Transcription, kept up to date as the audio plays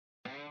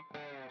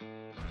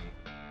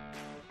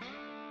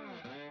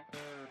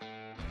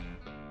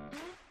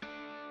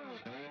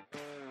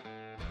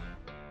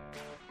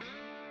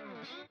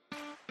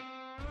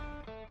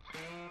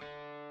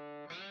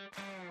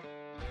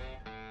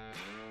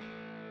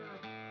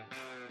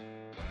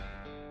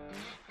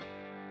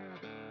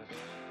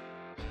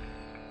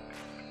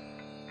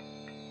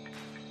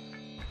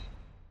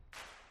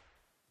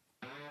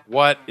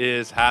What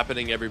is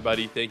happening,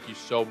 everybody? Thank you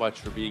so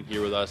much for being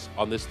here with us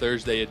on this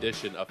Thursday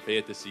edition of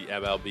Fantasy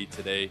MLB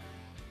Today.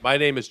 My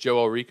name is Joe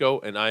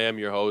Orico, and I am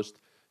your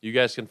host. You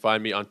guys can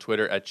find me on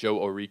Twitter at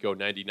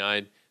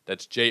JoeOrico99.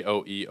 That's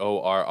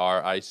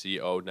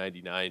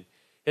JoeOrrico99.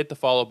 Hit the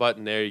follow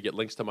button there. You get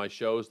links to my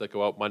shows that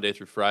go out Monday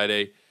through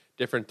Friday,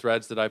 different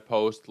threads that I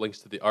post, links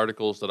to the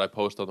articles that I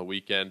post on the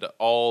weekend,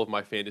 all of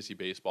my fantasy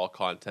baseball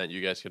content.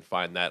 You guys can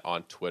find that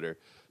on Twitter.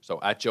 So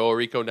at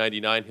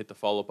JoeOrico99, hit the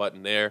follow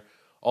button there.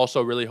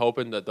 Also, really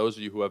hoping that those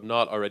of you who have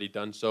not already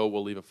done so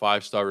will leave a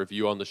 5-star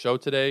review on the show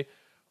today.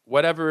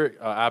 Whatever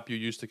app you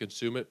use to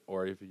consume it,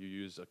 or if you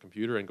use a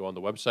computer and go on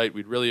the website,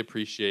 we'd really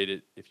appreciate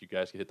it if you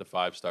guys could hit the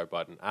 5-star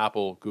button.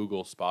 Apple,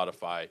 Google,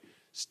 Spotify,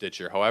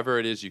 Stitcher, however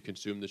it is you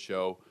consume the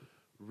show,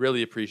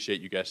 really appreciate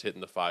you guys hitting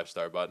the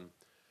 5-star button.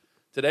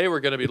 Today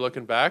we're going to be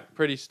looking back,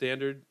 pretty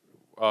standard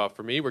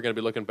for me. We're going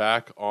to be looking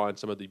back on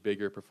some of the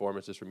bigger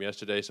performances from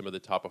yesterday, some of the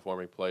top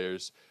performing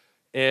players,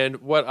 and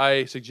what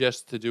I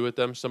suggest to do with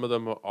them. Some of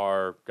them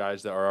are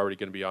guys that are already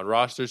going to be on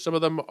rosters. Some of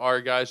them are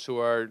guys who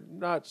are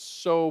not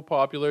so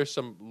popular,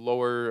 some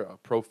lower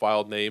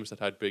profile names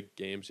that had big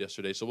games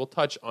yesterday. So we'll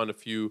touch on a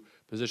few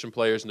position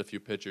players and a few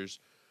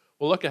pitchers.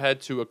 We'll look ahead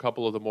to a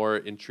couple of the more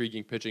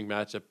intriguing pitching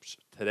matchups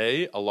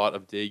today. A lot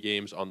of day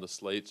games on the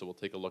slate, so we'll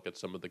take a look at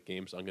some of the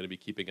games I'm going to be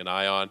keeping an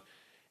eye on.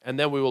 And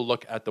then we will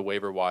look at the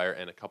waiver wire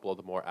and a couple of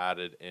the more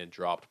added and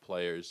dropped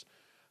players.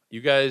 You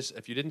guys,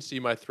 if you didn't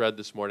see my thread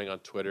this morning on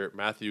Twitter,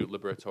 Matthew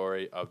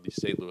Liberatore of the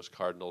St. Louis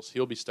Cardinals,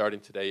 he'll be starting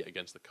today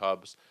against the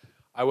Cubs.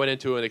 I went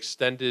into an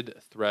extended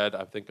thread,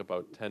 I think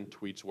about 10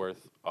 tweets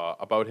worth,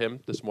 about him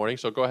this morning.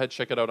 So go ahead,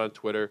 check it out on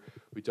Twitter.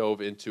 We dove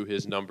into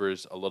his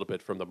numbers a little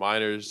bit from the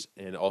minors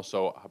and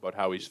also about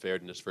how he's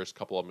fared in his first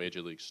couple of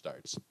major league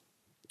starts.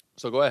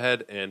 So go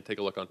ahead and take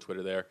a look on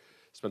Twitter there.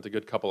 Spent a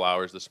good couple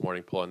hours this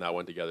morning pulling that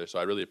one together. So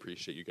I really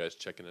appreciate you guys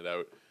checking it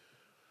out.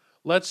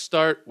 Let's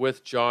start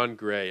with Jon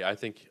Gray. I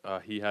think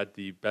he had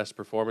the best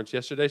performance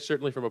yesterday,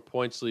 certainly from a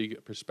points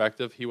league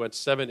perspective. He went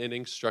 7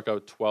 innings, struck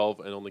out 12,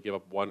 and only gave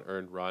up 1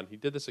 earned run. He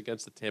did this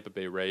against the Tampa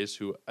Bay Rays,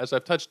 who, as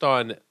I've touched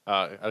on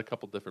at a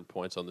couple different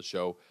points on the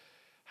show,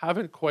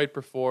 haven't quite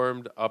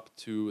performed up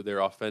to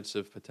their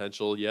offensive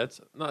potential yet.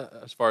 Not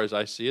as far as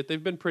I see it.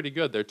 They've been pretty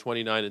good. They're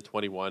 29 and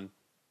 21.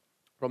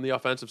 From the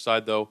offensive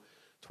side, though,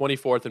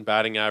 24th in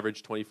batting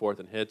average, 24th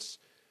in hits,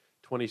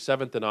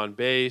 27th in on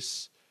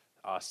base,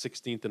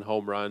 16th in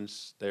home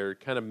runs. They're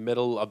kind of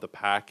middle of the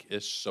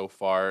pack-ish so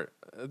far.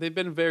 They've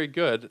been very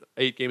good,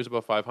 8 games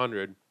above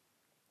 500,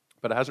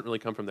 but it hasn't really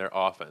come from their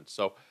offense.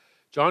 So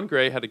Jon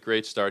Gray had a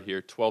great start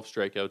here, 12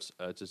 strikeouts.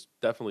 It's just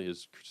definitely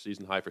his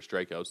season high for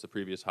strikeouts. The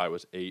previous high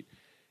was 8.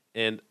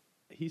 And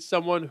he's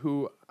someone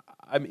who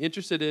I'm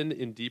interested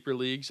in deeper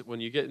leagues. When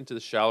you get into the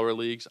shallower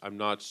leagues, I'm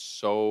not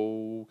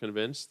so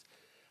convinced.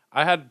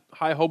 I had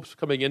high hopes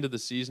coming into the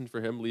season for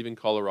him leaving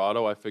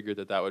Colorado. I figured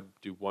that would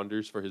do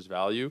wonders for his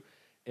value.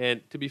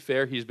 And to be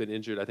fair, he's been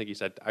injured. I think he's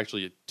had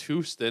actually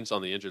 2 stints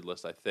on the injured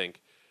list, I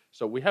think.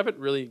 So he hasn't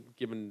really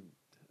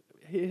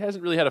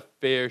had a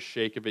fair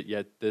shake of it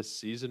yet this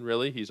season,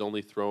 really. He's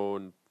only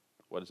thrown,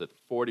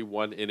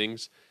 41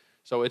 innings.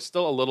 So it's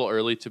still a little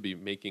early to be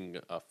making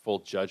full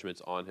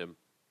judgments on him.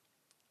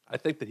 I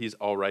think that he's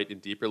all right in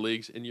deeper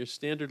leagues. In your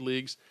standard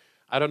leagues,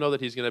 I don't know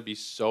that he's going to be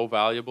so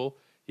valuable.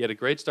 He had a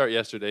great start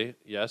yesterday,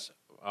 yes,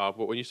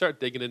 but when you start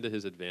digging into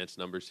his advanced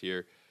numbers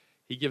here,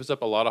 he gives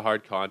up a lot of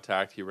hard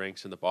contact. He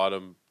ranks in the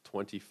bottom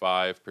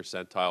 25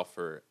 percentile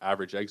for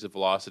average exit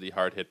velocity,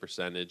 hard hit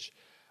percentage.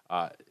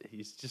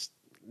 He's just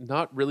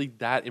not really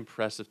that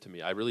impressive to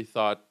me. I really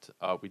thought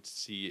we'd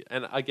see,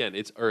 and again,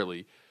 it's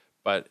early,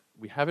 but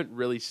we haven't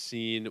really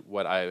seen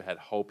what I had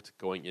hoped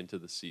going into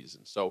the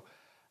season. So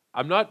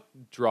I'm not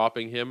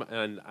dropping him,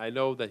 and I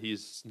know that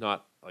he's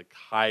not like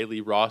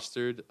highly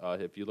rostered.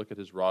 If you look at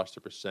his roster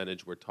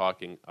percentage, we're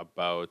talking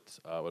about,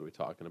 what are we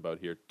talking about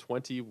here?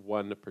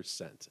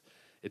 21%.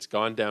 It's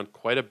gone down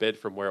quite a bit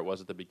from where it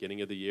was at the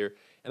beginning of the year,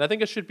 and I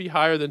think it should be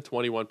higher than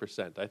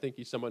 21%. I think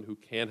he's someone who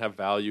can have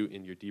value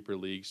in your deeper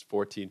leagues,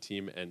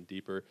 14-team and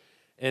deeper,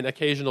 and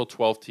occasional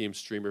 12-team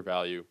streamer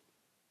value.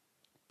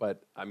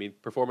 But, I mean,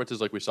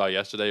 performances like we saw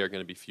yesterday are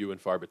going to be few and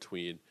far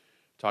between.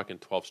 Talking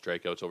 12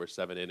 strikeouts over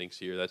 7 innings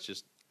here. It's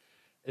just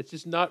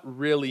not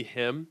really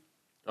him.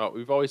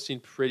 We've always seen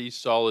pretty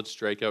solid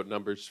strikeout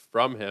numbers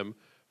from him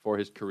for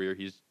his career.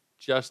 He's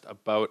just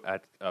about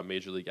at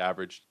major league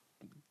average,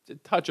 a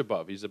touch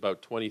above. He's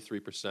about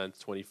 23%,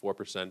 24%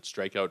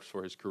 strikeouts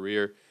for his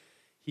career.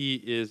 He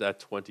is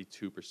at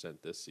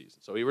 22% this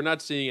season. So we were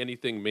not seeing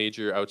anything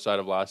major outside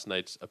of last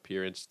night's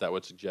appearance that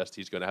would suggest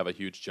he's going to have a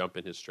huge jump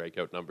in his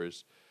strikeout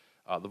numbers.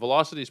 The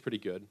velocity is pretty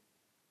good,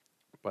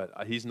 but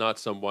he's not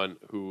someone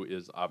who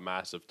is a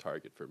massive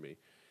target for me.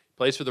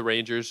 Plays for the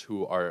Rangers,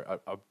 who are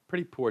a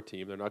pretty poor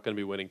team. They're not going to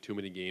be winning too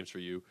many games for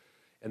you,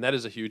 and that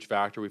is a huge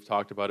factor. We've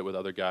talked about it with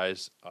other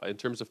guys. In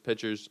terms of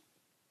pitchers,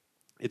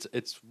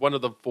 it's one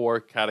of the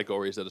 4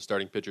 categories that a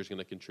starting pitcher is going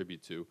to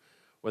contribute to.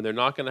 When they're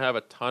not going to have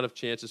a ton of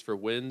chances for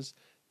wins,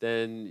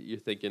 then you're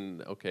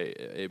thinking, okay,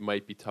 it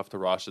might be tough to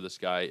roster this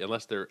guy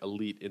unless they're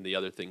elite in the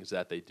other things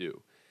that they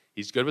do.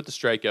 He's good with the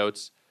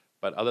strikeouts,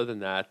 but other than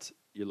that,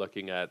 you're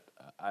looking at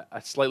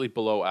a slightly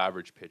below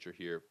average pitcher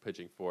here,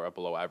 pitching for a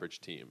below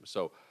average team.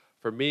 So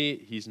for me,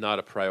 he's not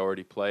a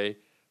priority play,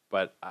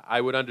 but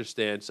I would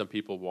understand some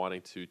people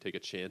wanting to take a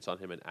chance on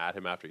him and add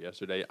him after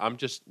yesterday. I'm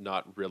just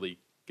not really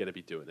going to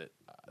be doing it.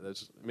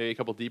 There's maybe a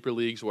couple deeper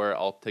leagues where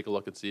I'll take a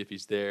look and see if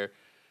he's there.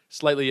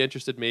 Slightly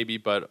interested, maybe,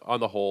 but on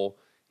the whole,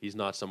 he's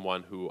not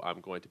someone who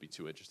I'm going to be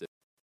too interested in.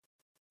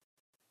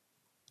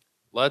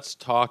 Let's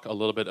talk a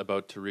little bit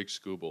about Tariq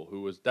Skubal,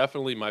 who was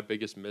definitely my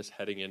biggest miss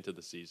heading into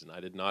the season. I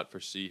did not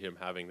foresee him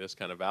having this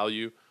kind of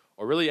value,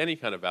 or really any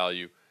kind of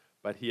value,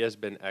 but he has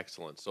been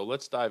excellent. So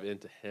let's dive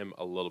into him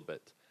a little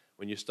bit.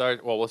 When you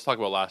start, well, let's talk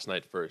about last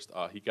night first.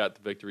 He got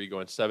the victory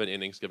going 7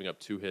 innings, giving up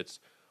 2 hits,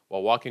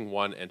 while walking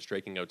 1 and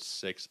striking out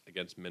 6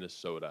 against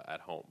Minnesota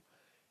at home.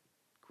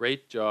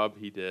 Great job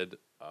he did.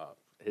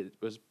 It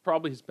was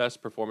probably his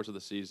best performance of the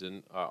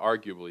season,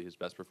 arguably his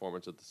best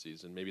performance of the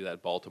season. Maybe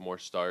that Baltimore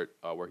start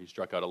where he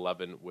struck out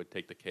 11 would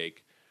take the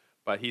cake.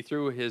 But he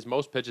threw his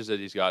most pitches that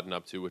he's gotten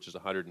up to, which is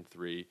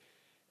 103.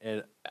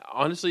 And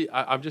honestly,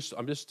 I'm just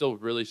still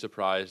really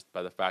surprised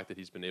by the fact that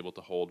he's been able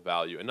to hold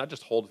value, and not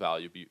just hold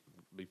value,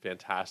 be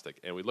fantastic.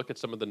 And we look at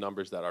some of the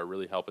numbers that are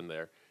really helping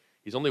there.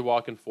 He's only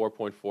walking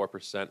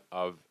 4.4%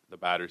 of the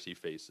batters he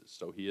faces.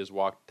 So he has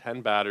walked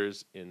 10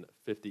 batters in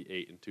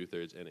 58 and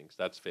 2/3 innings.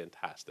 That's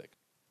fantastic.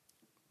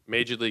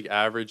 Major league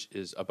average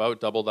is about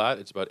double that.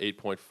 It's about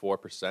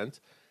 8.4%.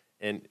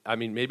 And I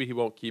mean, maybe he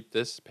won't keep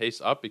this pace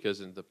up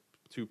because in the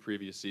 2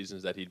 previous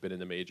seasons that he'd been in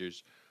the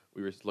majors,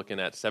 we were looking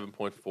at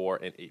 7.4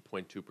 and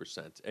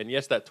 8.2%. And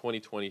yes, that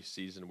 2020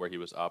 season where he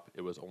was up,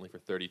 it was only for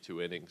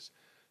 32 innings.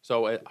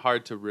 So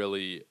hard to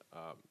really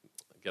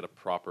get a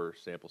proper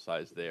sample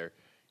size there.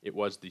 It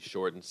was the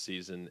shortened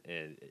season,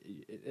 and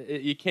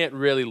you can't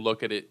really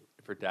look at it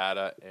for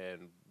data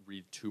and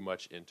read too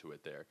much into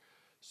it there.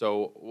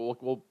 So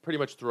we'll pretty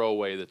much throw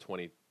away the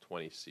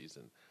 2020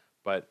 season.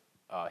 But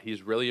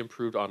he's really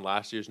improved on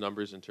last year's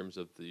numbers in terms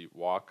of the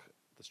walk.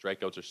 The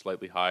strikeouts are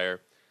slightly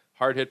higher.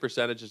 Hard hit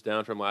percentage is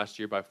down from last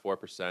year by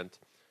 4%.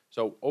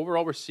 So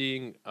overall, we're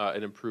seeing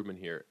an improvement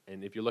here.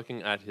 And if you're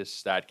looking at his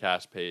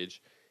StatCast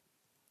page,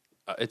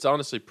 it's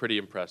honestly pretty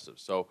impressive.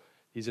 So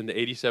he's in the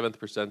 87th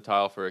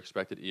percentile for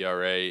expected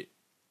ERA,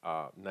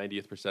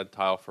 90th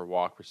percentile for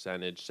walk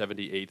percentage,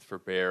 78th for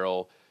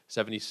barrel,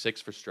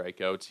 76 for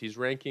strikeouts. He's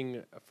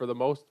ranking, for the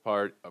most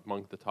part,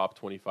 among the top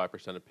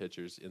 25% of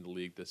pitchers in the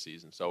league this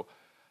season. So,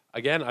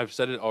 again, I've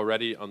said it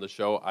already on the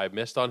show. I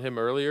missed on him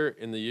earlier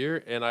in the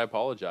year, and I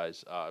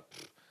apologize.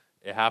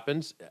 It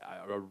happens.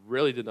 I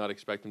really did not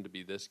expect him to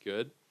be this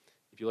good.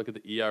 If you look at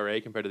the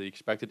ERA compared to the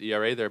expected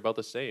ERA, they're about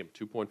the same,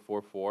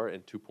 2.44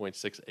 and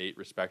 2.68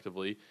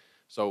 respectively.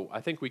 So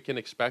I think we can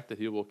expect that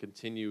he will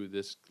continue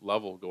this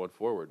level going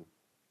forward.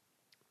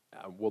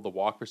 Will the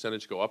walk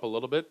percentage go up a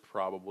little bit?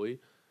 Probably.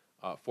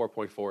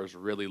 4.4 is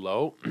really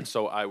low,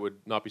 so I would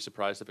not be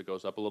surprised if it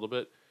goes up a little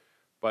bit.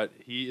 But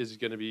he is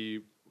going to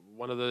be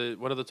one of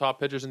the top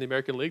pitchers in the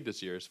American League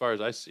this year, as far as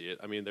I see it.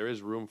 I mean, there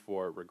is room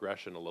for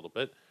regression a little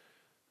bit,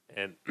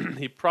 and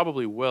he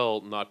probably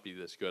will not be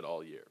this good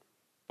all year.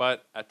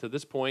 But to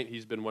this point,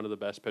 he's been one of the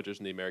best pitchers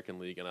in the American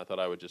League, and I thought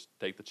I would just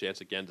take the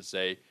chance again to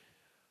say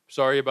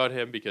sorry about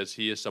him because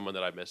he is someone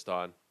that I missed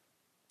on.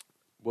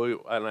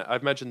 And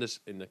I've mentioned this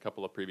in a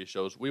couple of previous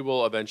shows. We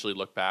will eventually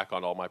look back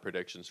on all my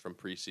predictions from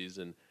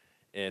preseason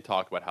and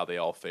talk about how they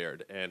all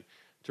fared. And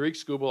Tariq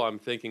Skubal, I'm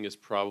thinking, is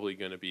probably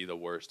going to be the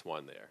worst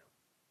one there.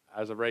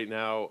 As of right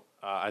now,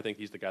 I think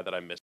he's the guy that I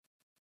missed.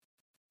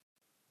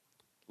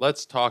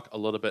 Let's talk a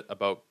little bit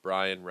about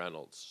Bryan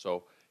Reynolds.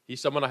 So he's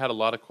someone I had a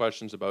lot of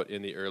questions about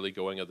in the early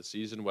going of the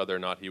season, whether or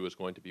not he was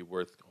going to be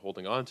worth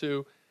holding on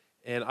to.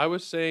 And I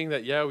was saying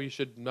that, yeah, we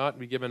should not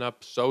be giving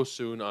up so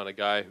soon on a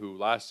guy who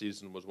last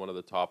season was one of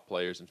the top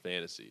players in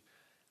fantasy,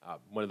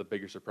 one of the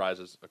bigger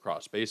surprises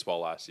across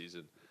baseball last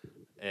season.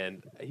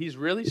 And he's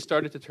really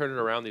started to turn it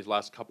around these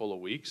last couple of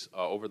weeks.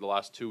 Over the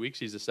last 2 weeks,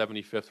 he's the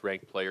 75th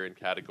ranked player in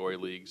category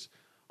leagues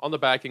on the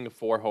backing of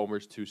 4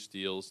 homers, 2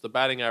 steals. The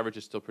batting average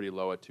is still pretty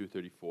low at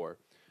 234.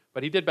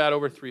 But he did bat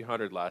over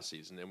 300 last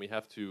season, and we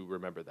have to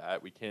remember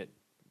that. We can't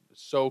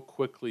so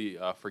quickly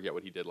forget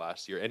what he did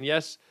last year. And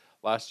yes,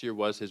 last year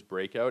was his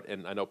breakout,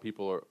 and I know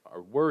people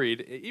are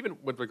worried, even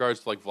with regards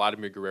to like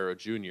Vladimir Guerrero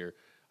Jr.,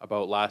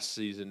 about last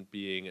season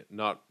being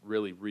not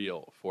really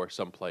real for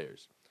some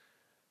players.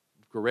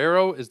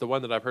 Guerrero is the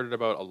one that I've heard it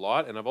about a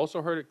lot, and I've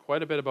also heard it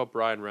quite a bit about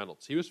Bryan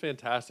Reynolds. He was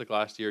fantastic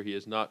last year. He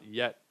has not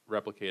yet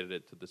replicated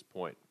it to this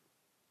point.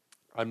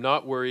 I'm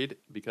not worried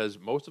because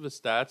most of his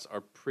stats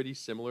are pretty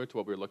similar to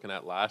what we were looking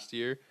at last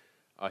year.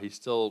 He's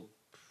still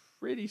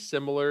pretty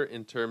similar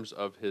in terms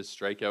of his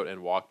strikeout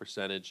and walk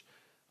percentage.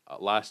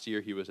 Last year,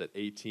 he was at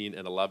 18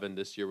 and 11.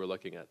 This year, we're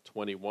looking at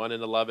 21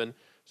 and 11.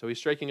 So he's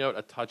striking out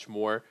a touch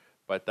more,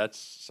 but that's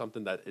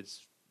something that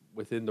is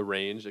within the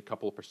range, a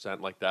couple of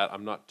percent like that.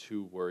 I'm not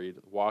too worried.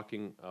 The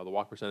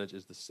walk percentage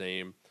is the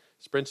same.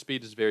 Sprint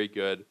speed is very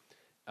good.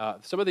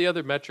 Some of the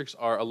other metrics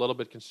are a little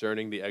bit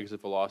concerning. The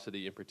exit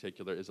velocity in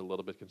particular is a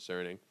little bit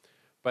concerning.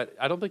 But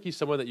I don't think he's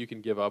someone that you can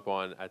give up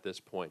on at this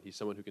point. He's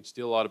someone who can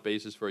steal a lot of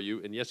bases for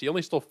you. And yes, he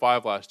only stole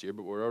 5 last year,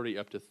 but we're already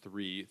up to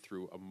 3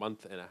 through a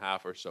month and a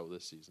half or so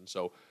this season.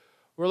 So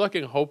we're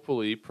looking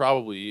hopefully,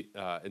 probably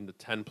in the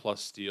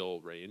 10-plus steal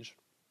range.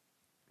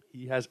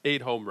 He has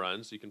 8 home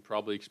runs. You can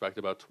probably expect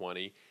about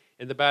 20.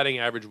 And the batting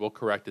average will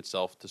correct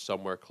itself to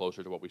somewhere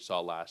closer to what we saw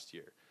last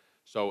year.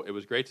 So it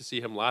was great to see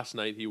him last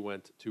night. He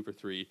went 2 for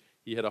 3.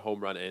 He hit a home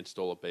run and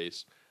stole a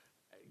base.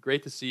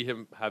 Great to see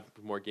him have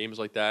more games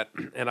like that.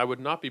 And I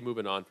would not be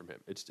moving on from him.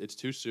 It's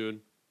too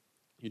soon.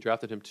 You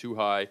drafted him too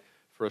high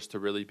for us to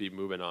really be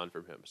moving on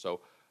from him.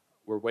 So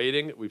we're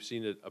waiting. We've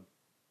seen it a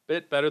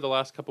bit better the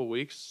last couple of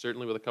weeks,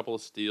 certainly with a couple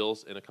of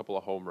steals and a couple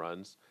of home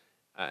runs.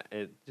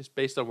 And just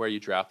based on where you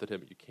drafted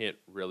him, you can't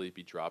really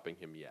be dropping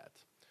him yet.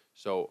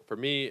 So for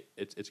me,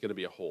 it's going to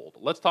be a hold.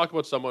 Let's talk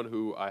about someone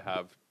who I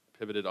have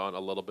pivoted on a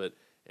little bit,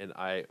 and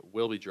I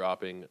will be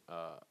dropping,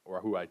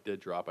 or who I did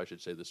drop, I should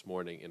say, this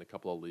morning in a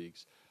couple of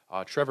leagues.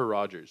 Trevor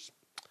Rogers.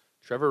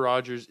 Trevor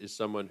Rogers is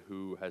someone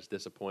who has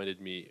disappointed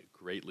me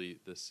greatly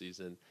this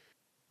season.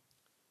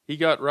 He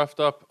got roughed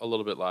up a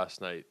little bit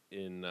last night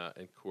in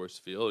Coors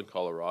Field in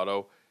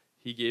Colorado.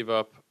 He gave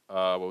up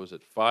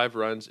 5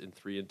 runs in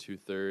 3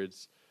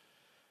 2/3.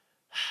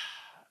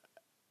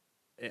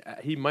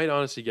 He might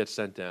honestly get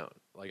sent down.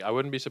 Like, I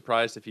wouldn't be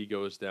surprised if he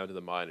goes down to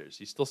the minors.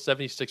 He's still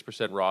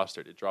 76%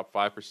 rostered. It dropped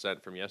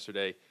 5% from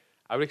yesterday.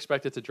 I would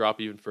expect it to drop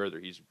even further.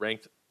 He's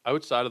ranked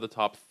outside of the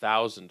top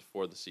 1,000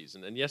 for the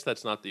season. And yes,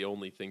 that's not the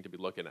only thing to be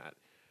looking at.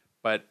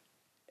 But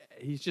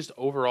he's just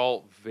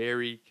overall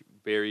very,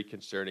 very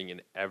concerning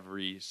in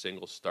every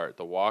single start.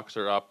 The walks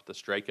are up. The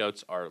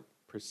strikeouts are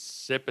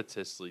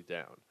precipitously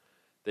down.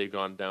 They've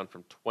gone down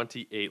from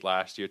 28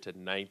 last year to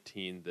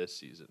 19 this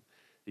season.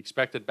 The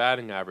expected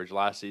batting average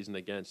last season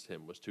against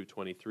him was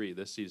 223.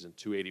 This season,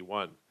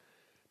 281.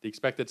 The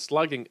expected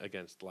slugging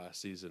against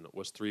last season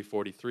was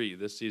 343.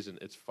 This season,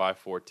 it's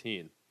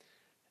 514.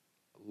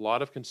 A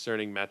lot of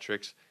concerning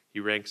metrics. He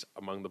ranks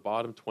among the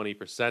bottom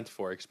 20%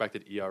 for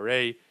expected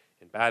ERA,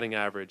 in batting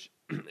average,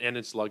 and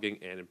in slugging,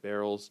 and in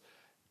barrels.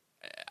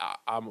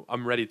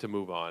 I'm ready to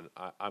move on.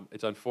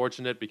 It's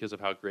unfortunate because of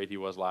how great he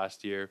was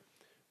last year,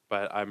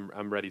 but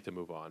I'm ready to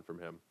move on from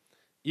him.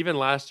 Even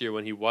last year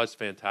when he was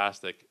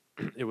fantastic,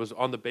 it was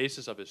on the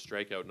basis of his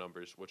strikeout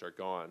numbers, which are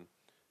gone.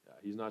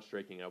 He's not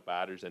striking out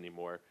batters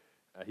anymore.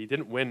 He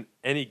didn't win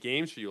any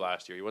games for you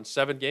last year. He won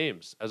 7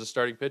 games as a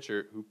starting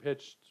pitcher who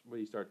pitched,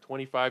 he started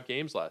 25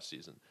 games last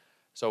season.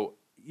 So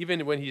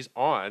even when he's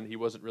on, he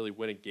wasn't really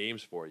winning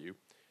games for you.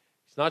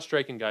 He's not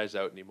striking guys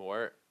out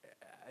anymore.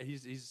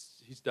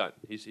 He's done.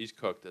 He's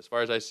cooked. As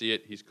far as I see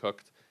it, he's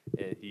cooked,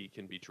 and he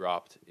can be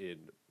dropped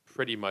in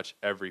pretty much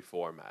every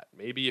format.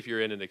 Maybe if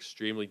you're in an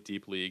extremely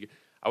deep league,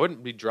 I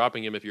wouldn't be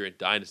dropping him if you're in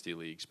dynasty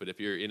leagues, but if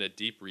you're in a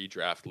deep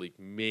redraft league,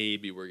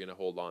 maybe we're going to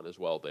hold on as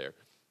well there.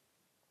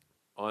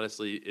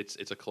 Honestly,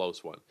 it's a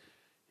close one.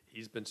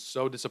 He's been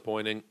so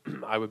disappointing.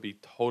 I would be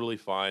totally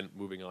fine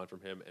moving on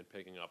from him and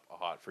picking up a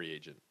hot free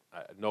agent.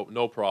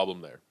 No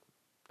problem there.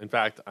 In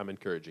fact, I'm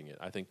encouraging it.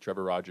 I think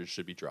Trevor Rogers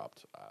should be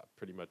dropped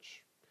pretty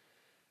much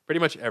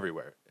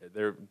everywhere.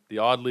 The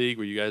odd league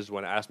where you guys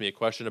want to ask me a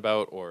question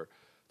about or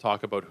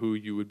talk about who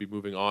you would be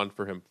moving on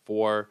for him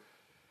for,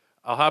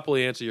 I'll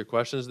happily answer your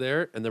questions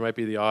there. And there might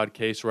be the odd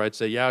case where I'd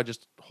say, yeah,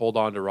 just hold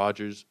on to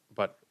Rogers.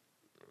 But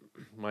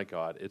my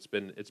God, it's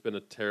been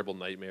a terrible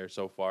nightmare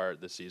so far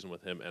this season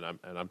with him, and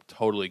I'm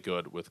totally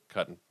good with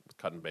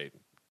cutting bait.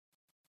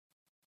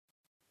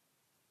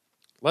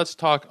 Let's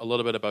talk a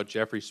little bit about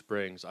Jeffrey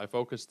Springs. I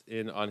focused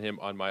in on him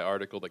on my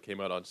article that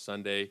came out on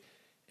Sunday,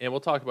 and we'll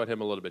talk about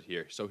him a little bit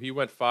here. So he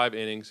went 5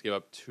 innings, gave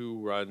up 2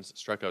 runs,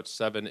 struck out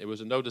 7. It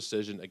was a no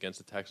decision against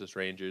the Texas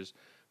Rangers,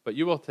 but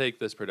you will take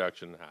this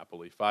production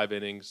happily. 5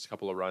 innings,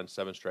 couple of runs,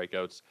 7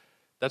 strikeouts.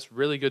 That's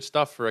really good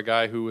stuff for a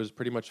guy who was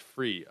pretty much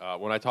free.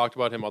 When I talked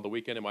about him on the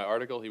weekend in my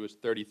article, he was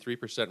 33%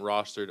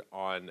 rostered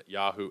on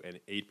Yahoo and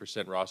 8%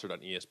 rostered on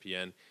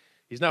ESPN.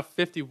 He's now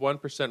 51%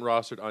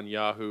 rostered on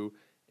Yahoo,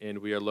 and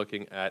we are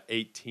looking at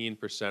 18%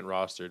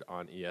 rostered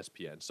on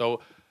ESPN.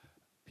 So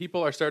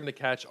people are starting to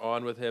catch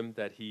on with him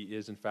that he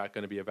is, in fact,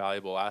 going to be a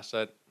valuable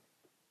asset.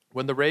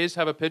 When the Rays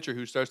have a pitcher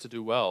who starts to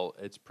do well,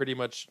 it's pretty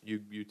much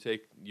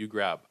you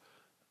grab.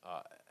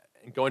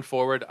 And going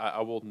forward,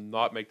 I will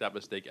not make that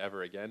mistake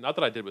ever again. Not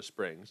that I did with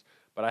Springs,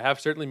 but I have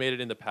certainly made it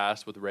in the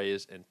past with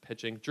Rays and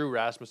pitching. Drew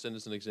Rasmussen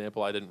is an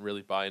example. I didn't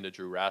really buy into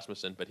Drew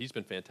Rasmussen, but he's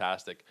been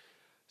fantastic.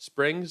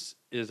 Springs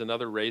is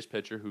another Rays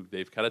pitcher who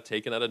they've kind of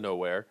taken out of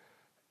nowhere,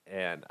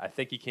 and I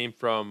think he came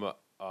from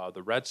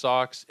the Red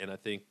Sox, and I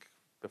think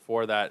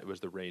before that it was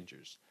the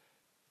Rangers.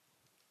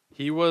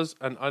 He was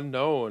an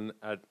unknown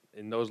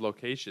in those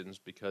locations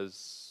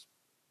because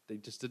they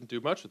just didn't do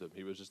much with him.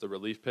 He was just a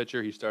relief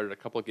pitcher. He started a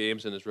couple of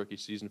games in his rookie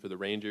season for the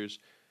Rangers.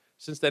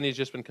 Since then, he's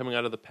just been coming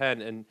out of the pen,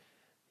 and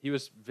he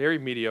was very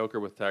mediocre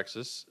with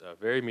Texas,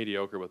 very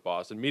mediocre with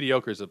Boston.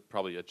 Mediocre is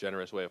probably a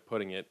generous way of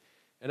putting it.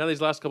 And now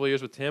these last couple of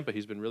years with Tampa,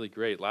 he's been really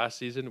great. Last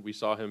season, we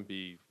saw him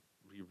be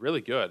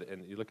really good,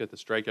 and you look at the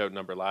strikeout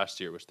number last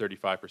year, it was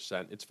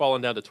 35%. It's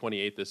fallen down to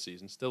 28 this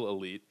season, still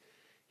elite.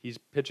 He's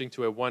pitching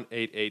to a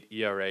 1.88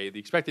 ERA. The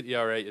expected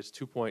ERA is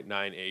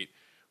 2.98.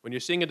 When you're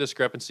seeing a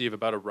discrepancy of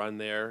about a run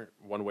there,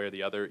 one way or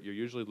the other, you're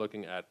usually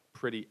looking at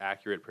pretty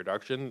accurate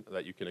production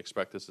that you can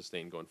expect to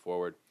sustain going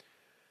forward.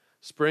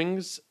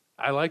 Springs,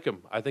 I like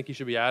him. I think he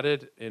should be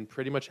added in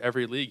pretty much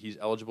every league. He's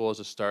eligible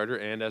as a starter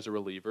and as a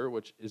reliever,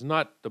 which is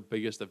not the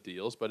biggest of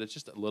deals, but it's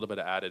just a little bit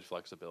of added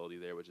flexibility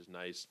there, which is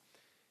nice.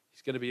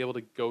 He's going to be able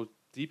to go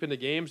deep into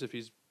games if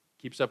he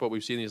keeps up what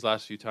we've seen these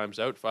last few times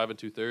out, 5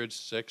 2/3,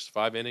 6,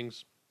 5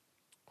 innings.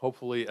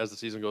 Hopefully, as the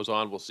season goes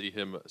on, we'll see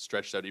him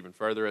stretched out even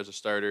further as a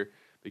starter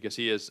because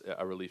he is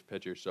a relief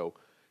pitcher. So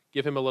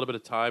give him a little bit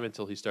of time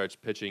until he starts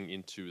pitching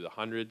into the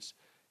hundreds,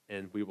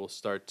 and we will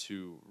start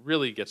to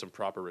really get some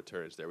proper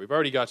returns there. We've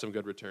already got some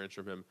good returns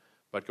from him,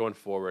 but going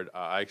forward,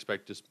 I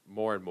expect just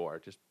more and more,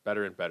 just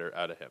better and better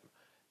out of him.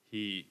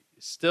 He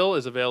still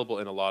is available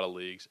in a lot of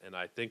leagues, and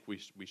I think we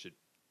should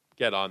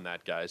get on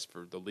that, guys,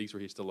 for the leagues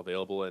where he's still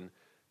available and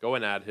go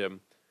and add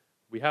him.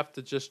 We have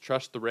to just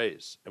trust the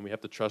Rays, and we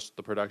have to trust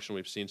the production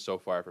we've seen so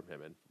far from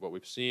him. And what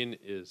we've seen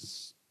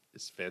is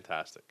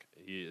fantastic.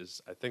 He is,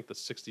 I think, the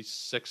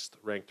 66th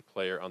ranked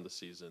player on the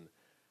season,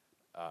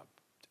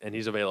 and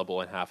he's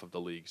available in half of the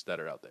leagues that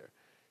are out there.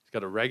 He's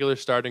got a regular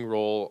starting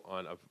role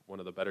on one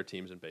of the better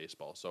teams in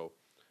baseball. So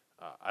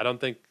I don't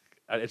think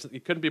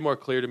it couldn't be more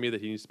clear to me that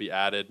he needs to be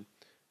added.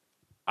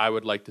 I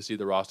would like to see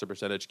the roster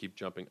percentage keep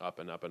jumping up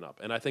and up and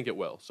up, and I think it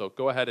will. So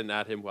go ahead and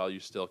add him while you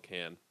still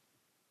can.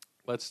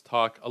 Let's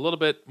talk a little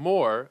bit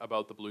more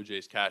about the Blue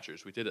Jays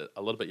catchers. We did it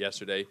a little bit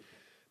yesterday,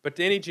 but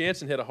Danny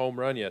Jansen hit a home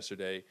run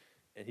yesterday,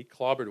 and he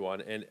clobbered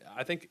one, and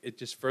I think it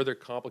just further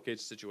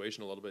complicates the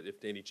situation a little bit if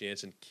Danny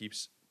Jansen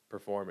keeps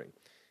performing.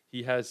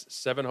 He has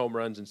 7 home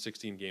runs in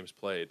 16 games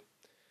played.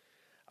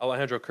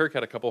 Alejandro Kirk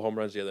had a couple home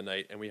runs the other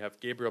night, and we have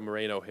Gabriel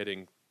Moreno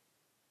hitting,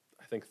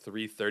 I think,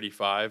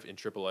 335 in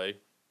AAA.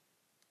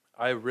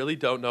 I really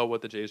don't know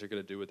what the Jays are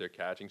going to do with their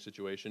catching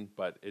situation,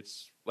 but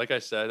it's, like I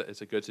said,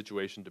 it's a good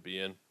situation to be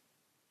in.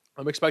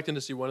 I'm expecting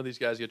to see one of these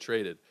guys get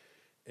traded.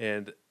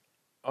 And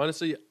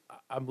honestly,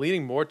 I'm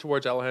leaning more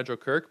towards Alejandro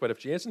Kirk, but if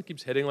Jansen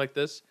keeps hitting like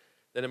this,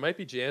 then it might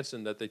be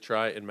Jansen that they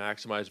try and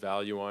maximize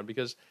value on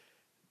because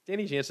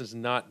Danny Jansen's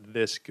not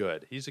this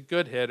good. He's a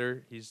good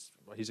hitter. He's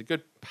a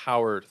good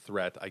power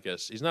threat, I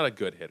guess. He's not a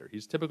good hitter.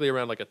 He's typically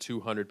around like a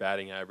 200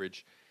 batting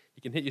average. He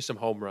can hit you some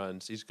home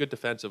runs. He's good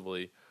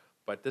defensively,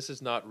 but this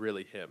is not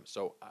really him.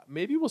 So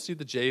maybe we'll see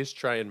the Jays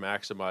try and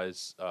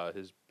maximize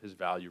his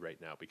value right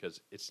now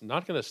because it's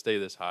not going to stay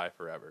this high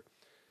forever.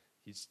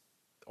 He's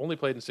only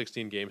played in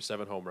 16 games,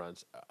 7 home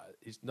runs.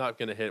 He's not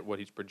going to hit what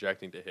he's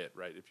projecting to hit,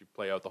 right? If you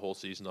play out the whole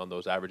season on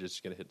those averages,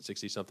 he's going to hit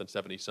 60-something,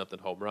 70-something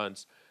home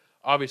runs.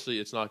 Obviously,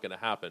 it's not going to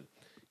happen.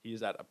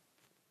 He's at a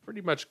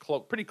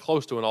pretty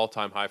close to an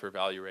all-time high for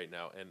value right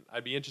now, and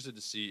I'd be interested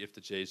to see if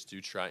the Jays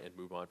do try and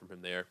move on from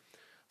him there.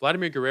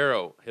 Vladimir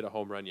Guerrero hit a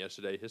home run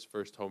yesterday, his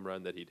first home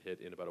run that he'd hit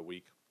in about a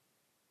week.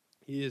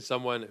 He is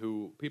someone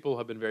who people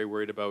have been very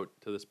worried about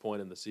to this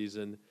point in the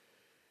season.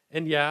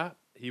 And yeah,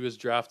 he was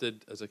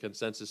drafted as a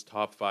consensus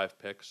top 5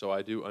 pick, so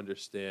I do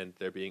understand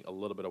there being a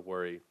little bit of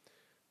worry.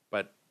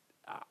 But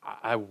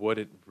I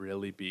wouldn't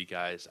really be,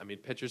 guys. I mean,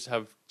 pitchers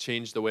have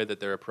changed the way that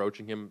they're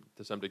approaching him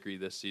to some degree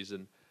this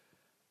season.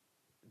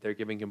 They're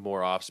giving him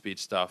more off-speed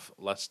stuff,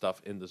 less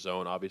stuff in the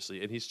zone,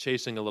 obviously, and he's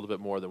chasing a little bit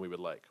more than we would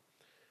like.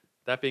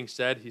 That being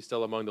said, he's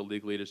still among the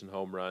league leaders in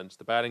home runs.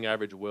 The batting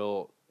average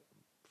will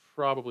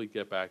probably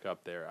get back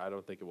up there. I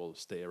don't think it will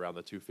stay around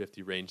the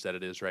 250 range that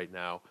it is right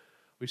now.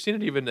 We've seen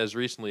it even as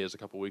recently as a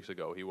couple weeks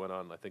ago. He went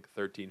on, I think,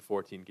 13,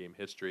 14-game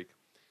hit streak.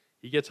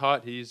 He gets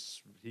hot. He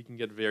can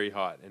get very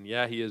hot. And,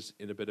 yeah, he is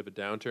in a bit of a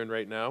downturn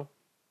right now.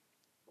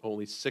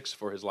 Only 6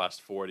 for his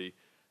last 40.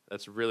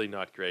 That's really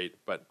not great.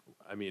 But,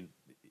 I mean,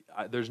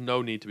 there's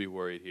no need to be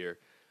worried here.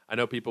 I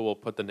know people will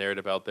put the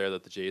narrative out there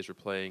that the Jays were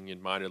playing in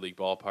minor league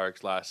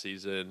ballparks last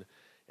season,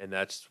 and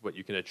that's what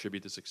you can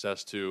attribute the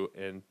success to.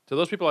 And to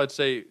those people, I'd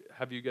say,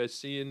 have you guys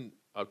seen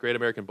a Great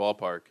American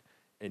Ballpark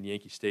and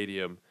Yankee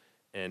Stadium,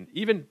 and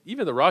even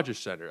the Rogers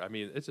Center? I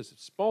mean, it's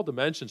just small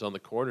dimensions on the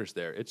corners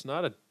there. It's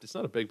not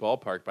a big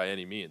ballpark by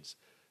any means.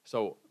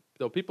 So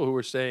though people who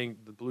were saying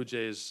the Blue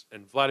Jays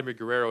and Vladimir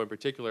Guerrero in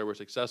particular were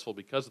successful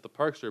because of the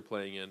parks they're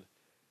playing in,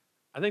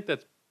 I think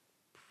that's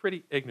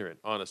pretty ignorant,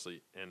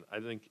 honestly. And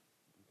I think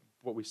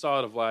what we saw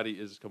out of Vladdy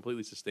is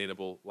completely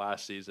sustainable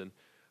last season.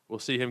 We'll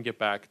see him get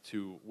back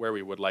to where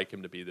we would like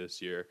him to be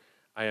this year,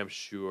 I am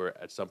sure,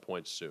 at some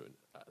point soon.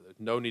 There's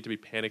no need to be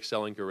panic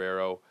selling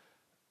Guerrero.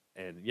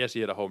 And yes, he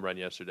had a home run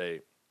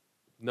yesterday.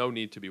 No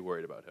need to be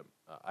worried about him.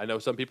 I know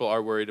some people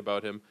are worried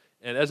about him.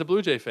 And as a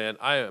Blue Jay fan,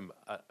 I am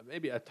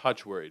maybe a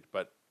touch worried.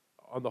 But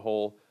on the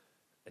whole,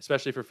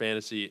 especially for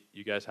fantasy,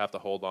 you guys have to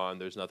hold on.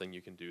 There's nothing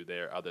you can do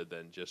there other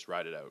than just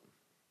ride it out.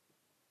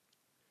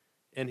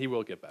 And he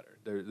will get better.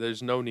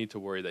 There's no need to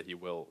worry that he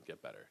will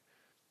get better.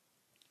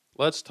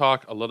 Let's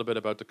talk a little bit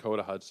about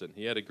Dakota Hudson.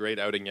 He had a great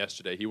outing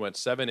yesterday. He went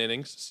 7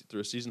 innings through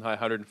a season-high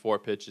 104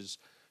 pitches,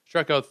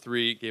 struck out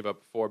 3, gave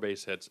up 4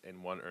 base hits,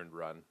 and 1 earned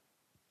run.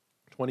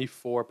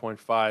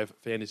 24.5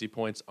 fantasy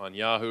points on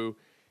Yahoo.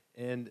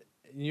 And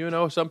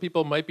Some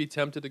people might be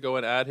tempted to go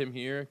and add him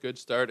here. Good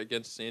start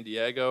against San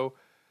Diego.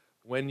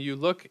 When you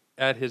look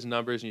at his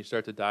numbers and you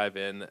start to dive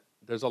in,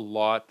 there's a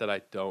lot that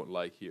I don't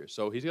like here.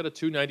 So he's got a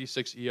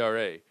 2.96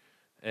 ERA.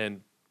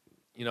 And,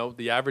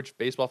 the average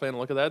baseball fan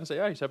will look at that and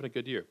say, he's having a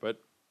good year.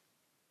 But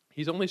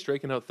he's only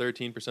striking out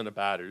 13% of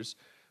batters,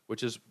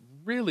 which is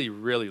really,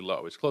 really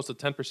low. It's close to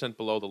 10%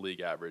 below the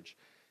league average.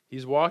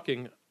 He's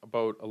walking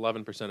about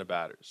 11% of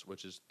batters,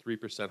 which is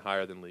 3%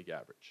 higher than league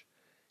average.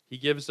 He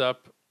gives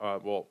up,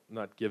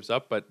 not gives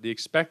up, but the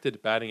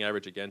expected batting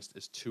average against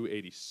is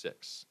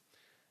 286.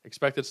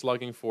 Expected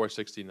slugging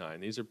 469.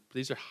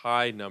 These are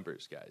high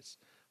numbers, guys.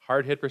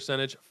 Hard hit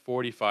percentage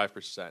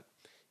 45%.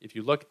 If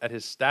you look at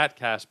his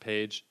StatCast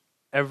page,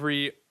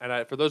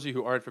 for those of you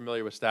who aren't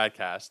familiar with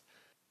StatCast,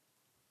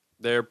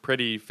 they're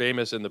pretty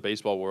famous in the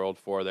baseball world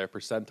for their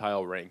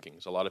percentile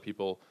rankings. A lot of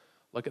people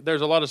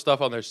there's a lot of stuff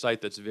on their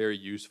site that's very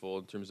useful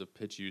in terms of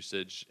pitch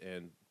usage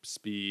and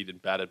speed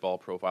and batted ball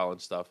profile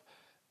and stuff.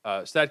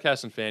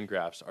 StatCast and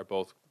Fangraphs are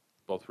both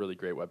really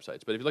great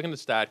websites. But if you look into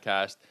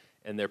StatCast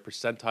and their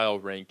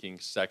percentile ranking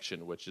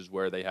section, which is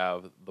where they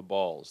have the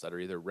balls that are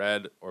either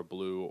red or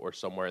blue or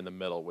somewhere in the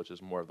middle, which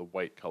is more of the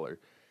white color,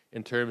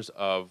 in terms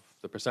of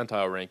the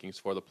percentile rankings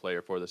for the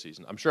player for the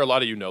season. I'm sure a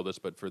lot of you know this,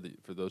 but for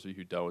those of you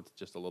who don't,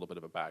 just a little bit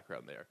of a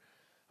background there.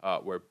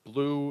 Where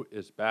blue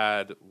is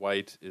bad,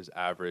 white is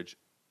average,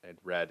 and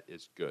red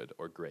is good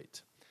or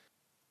great.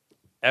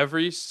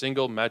 Every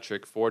single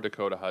metric for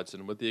Dakota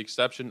Hudson, with the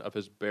exception of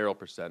his barrel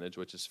percentage,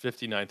 which is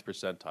 59th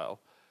percentile,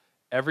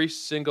 every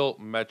single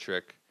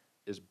metric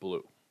is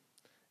blue.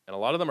 And a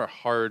lot of them are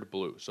hard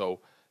blue. So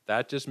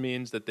that just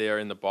means that they are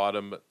in the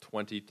bottom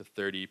 20 to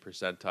 30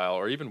 percentile,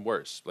 or even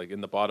worse, like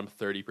in the bottom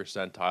 30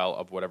 percentile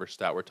of whatever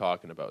stat we're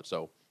talking about.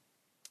 So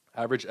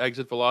average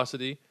exit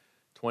velocity,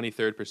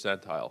 23rd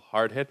percentile.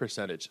 Hard hit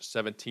percentage,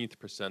 17th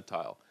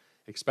percentile.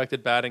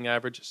 Expected batting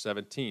average,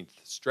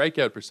 17th.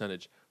 Strikeout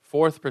percentage,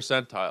 4th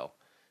percentile.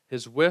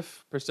 His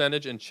whiff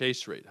percentage and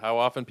chase rate, how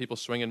often people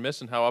swing and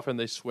miss and how often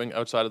they swing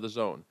outside of the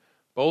zone,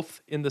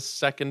 both in the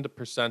 2nd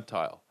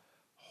percentile.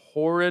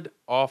 Horrid,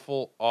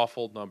 awful,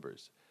 awful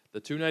numbers. The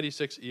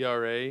 296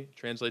 ERA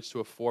translates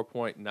to a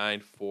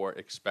 4.94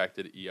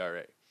 expected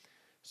ERA.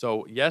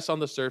 So, yes, on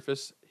the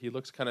surface, he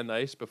looks kind of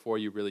nice before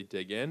you really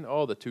dig in.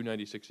 Oh, the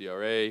 296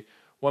 ERA,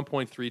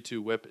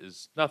 1.32 whip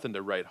is nothing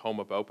to write home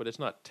about, but it's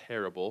not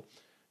terrible.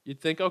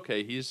 You'd think,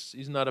 okay, he's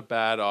not a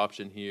bad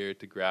option here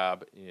to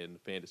grab in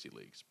fantasy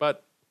leagues.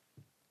 But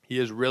he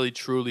is really,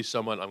 truly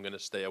someone I'm going to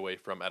stay away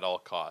from at all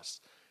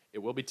costs. It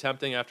will be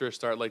tempting after a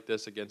start like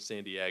this against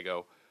San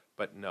Diego,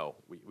 but no,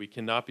 we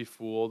cannot be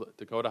fooled.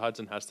 Dakota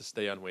Hudson has to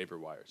stay on waiver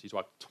wires. He's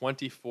walked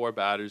 24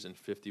 batters in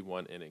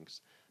 51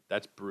 innings.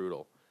 That's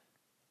brutal.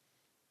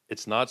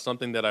 It's not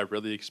something that I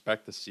really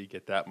expect to see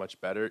get that much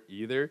better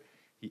either.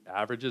 He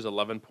averages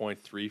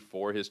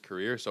 11.34 his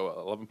career, so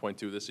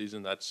 11.2 this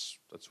season. That's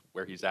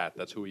where he's at.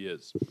 That's who he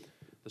is.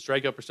 The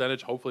strikeout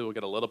percentage hopefully will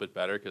get a little bit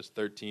better because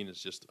 13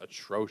 is just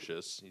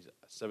atrocious. He's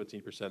a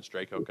 17%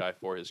 strikeout guy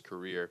for his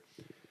career.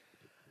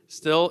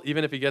 Still,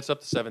 even if he gets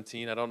up to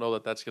 17, I don't know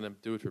that that's going to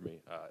do it for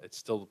me. It's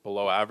still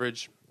below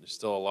average. There's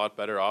still a lot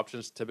better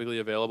options typically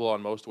available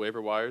on most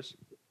waiver wires.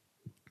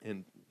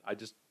 And I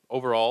just,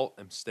 overall,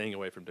 am staying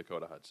away from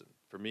Dakota Hudson.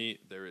 For me,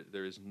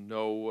 there is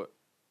no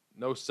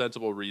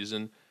sensible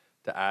reason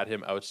to add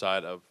him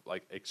outside of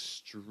like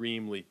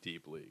extremely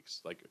deep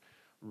leagues, like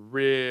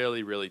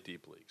really, really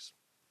deep leagues.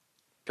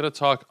 Going to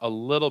talk a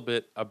little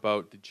bit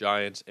about the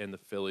Giants and the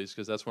Phillies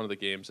because that's one of the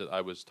games that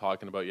I was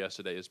talking about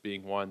yesterday as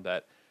being one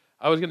that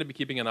I was going to be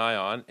keeping an eye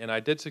on, and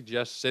I did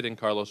suggest sitting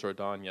Carlos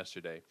Rodon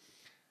yesterday.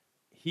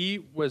 He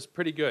was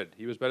pretty good.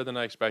 He was better than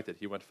I expected.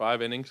 He went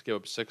 5 innings, gave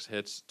up 6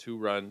 hits, 2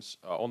 runs.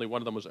 Only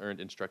one of them was earned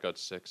and struck out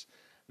 6.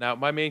 Now,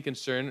 my main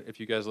concern, if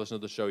you guys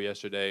listened to the show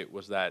yesterday,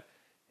 was that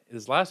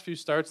his last few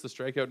starts, the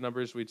strikeout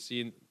numbers we'd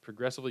seen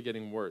progressively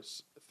getting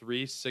worse.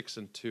 3, 6,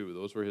 and 2.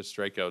 Those were his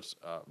strikeouts,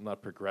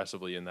 not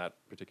progressively in that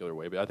particular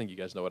way, but I think you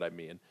guys know what I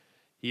mean.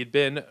 He had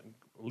been,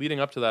 leading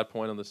up to that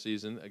point on the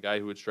season, a guy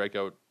who would strike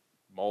out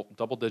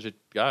double-digit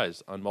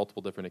guys on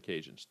multiple different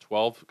occasions.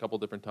 12 a couple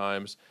different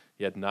times.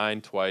 He had 9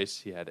 twice.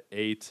 He had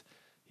 8.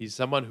 He's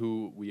someone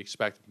who we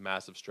expect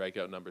massive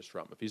strikeout numbers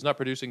from. If he's not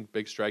producing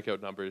big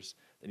strikeout numbers,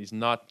 then he's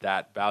not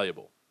that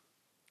valuable.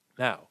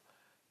 Now,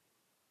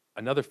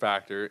 another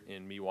factor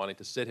in me wanting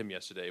to sit him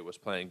yesterday was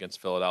playing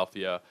against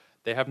Philadelphia.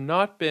 They have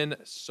not been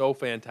so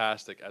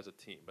fantastic as a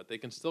team, but they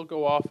can still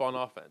go off on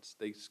offense.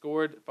 They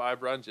scored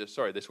 5 runs. They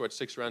scored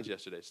 6 runs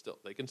yesterday still.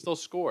 They can still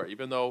score,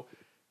 even though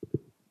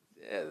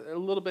they're a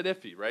little bit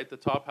iffy, right? The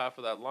top half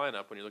of that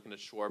lineup, when you're looking at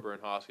Schwarber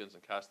and Hoskins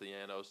and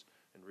Castellanos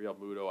and Real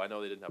Muto, I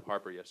know they didn't have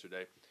Harper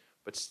yesterday,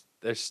 but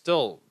they're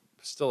still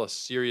a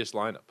serious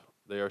lineup.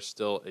 They are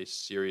still a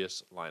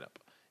serious lineup,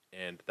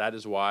 and that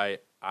is why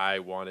I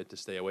wanted to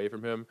stay away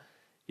from him.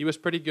 He was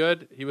pretty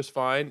good. He was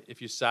fine.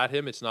 If you sat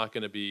him, it's not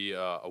going to be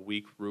a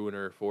week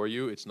ruiner for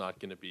you. It's not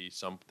going to be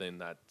something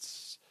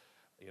that's,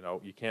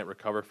 you can't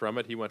recover from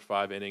it. He went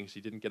 5 innings.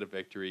 He didn't get a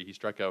victory. He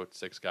struck out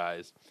 6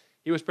 guys.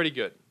 He was pretty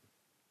good.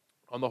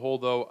 On the whole,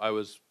 though, I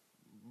was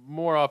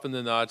more often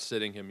than not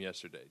sitting him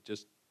yesterday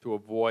just to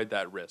avoid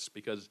that risk,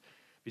 because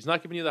if he's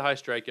not giving you the high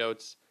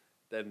strikeouts,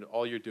 then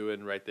all you're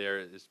doing right there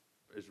is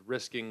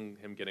risking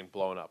him getting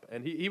blown up.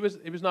 And he was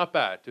not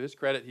bad. To his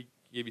credit, he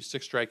gave you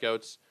 6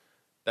 strikeouts.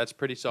 That's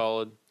pretty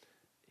solid.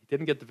 He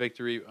didn't get the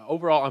victory.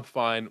 Overall, I'm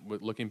fine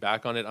with looking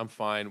back on it. I'm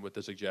fine with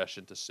the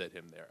suggestion to sit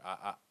him there.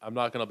 I'm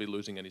not going to be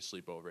losing any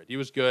sleep over it. He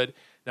was good.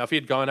 Now, if he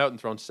had gone out and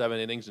thrown 7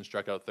 innings and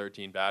struck out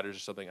 13 batters or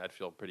something, I'd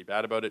feel pretty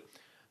bad about it.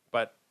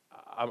 But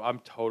I'm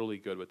totally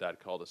good with that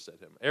call to sit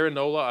him. Aaron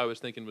Nola, I was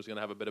thinking was going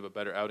to have a bit of a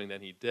better outing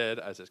than he did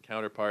as his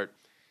counterpart.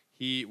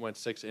 He went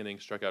 6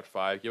 innings, struck out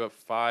 5, gave up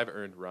 5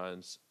 earned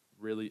runs.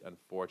 Really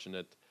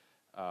unfortunate.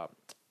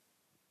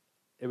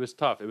 It was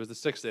tough. It was the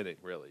 6th inning,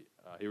 really.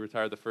 He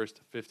retired the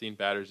first 15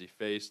 batters he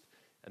faced,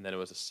 and then it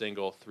was a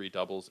single, 3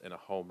 doubles, and a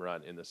home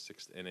run in the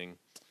 6th inning.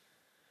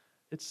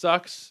 It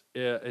sucks.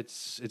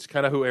 It's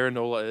kind of who Aaron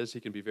Nola is. He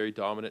can be very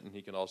dominant, and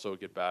he can also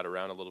get batted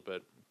around a little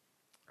bit.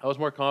 I was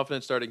more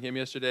confident starting him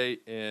yesterday,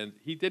 and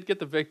he did get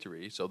the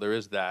victory, so there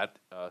is that.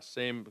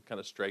 Same kind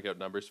of strikeout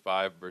numbers,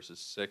 5 versus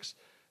 6.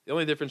 The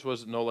only difference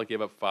was Nola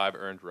gave up 5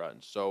 earned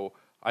runs. So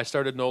I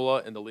started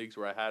Nola in the leagues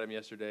where I had him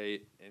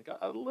yesterday and got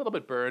a little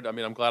bit burned. I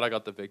mean, I'm glad I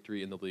got the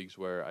victory in the leagues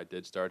where I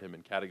did start him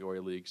in category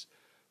leagues.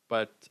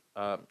 But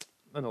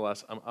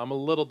nonetheless, I'm a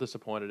little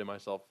disappointed in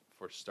myself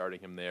for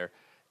starting him there.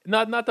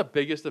 Not the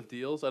biggest of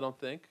deals, I don't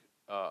think.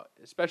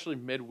 Especially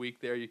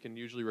midweek there, you can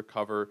usually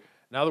recover.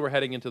 Now that we're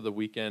heading into the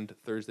weekend,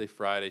 Thursday,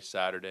 Friday,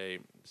 Saturday,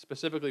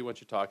 specifically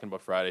once you're talking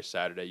about Friday,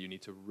 Saturday, you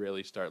need to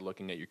really start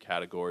looking at your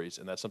categories,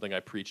 and that's something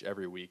I preach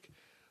every week.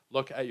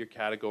 Look at your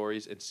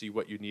categories and see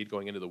what you need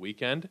going into the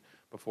weekend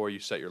before you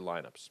set your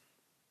lineups.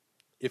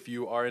 If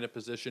you are in a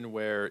position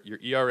where your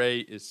ERA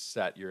is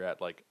set, you're at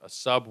like a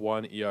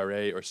sub-1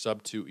 ERA or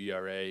sub-2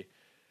 ERA,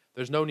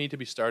 there's no need to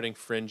be starting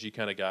fringy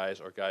kind of guys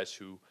or guys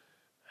who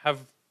have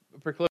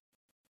proclivity.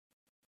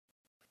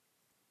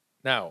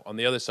 Now, on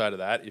the other side of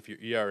that, if your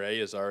ERA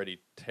is already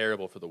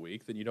terrible for the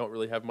week, then you don't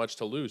really have much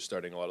to lose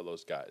starting a lot of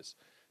those guys.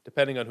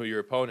 Depending on who your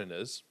opponent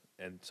is,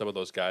 and some of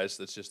those guys,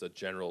 that's just a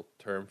general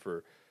term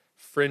for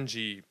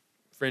fringy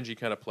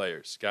kind of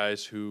players,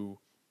 guys who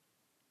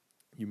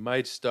you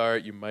might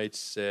start, you might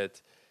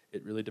sit.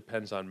 It really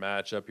depends on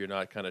matchup. You're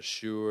not kind of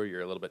sure.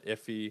 You're a little bit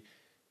iffy.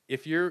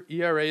 If your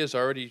ERA is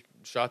already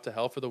shot to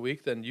hell for the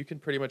week, then you can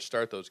pretty much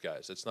start those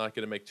guys. It's not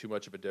going to make too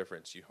much of a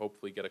difference. You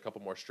hopefully get a couple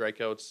more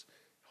strikeouts,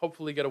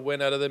 hopefully get a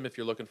win out of them if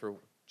you're looking for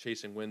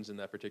chasing wins in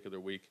that particular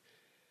week.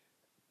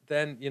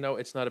 Then,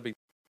 it's not a big.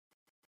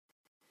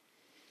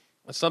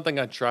 It's something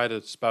I try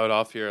to spout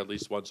off here at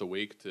least once a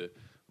week to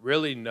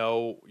really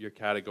know your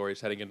categories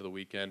heading into the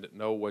weekend,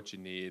 know what you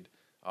need.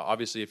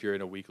 Obviously, if you're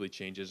in a weekly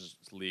changes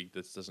league,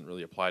 this doesn't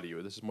really apply to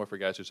you. This is more for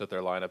guys who set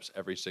their lineups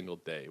every single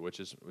day, which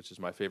is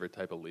my favorite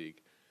type of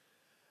league.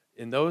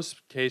 In those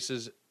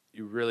cases,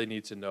 you really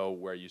need to know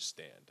where you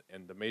stand.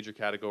 And the major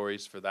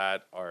categories for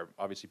that are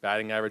obviously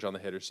batting average on the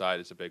hitter side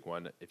is a big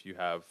one. If you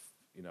have,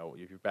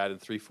 if you're batting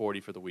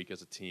 340 for the week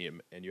as a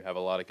team and you have a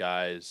lot of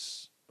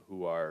guys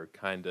who are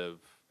kind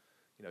of,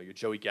 your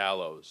Joey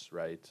Gallos,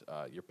 right?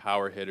 Your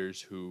power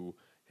hitters who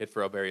hit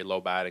for a very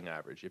low batting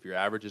average. If your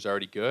average is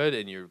already good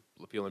and you're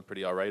feeling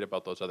pretty all right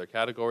about those other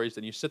categories,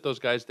 then you sit those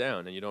guys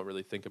down and you don't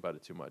really think about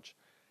it too much.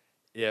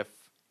 If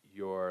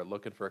you're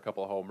looking for a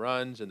couple of home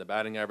runs and the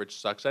batting average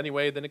sucks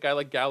anyway, then a guy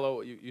like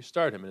Gallo, you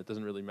start him and it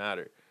doesn't really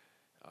matter.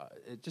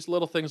 Just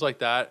little things like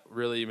that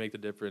really make the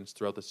difference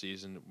throughout the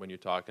season when you're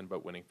talking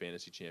about winning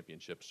fantasy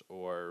championships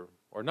or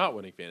not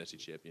winning fantasy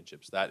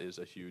championships. That is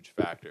a huge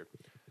factor.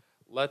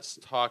 Let's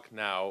talk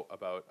now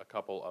about a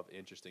couple of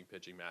interesting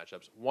pitching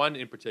matchups. One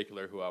in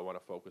particular who I want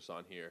to focus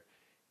on here.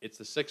 It's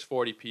the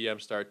 6:40 p.m.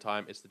 start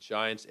time. It's the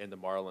Giants and the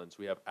Marlins.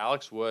 We have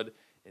Alex Wood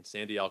and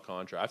Sandy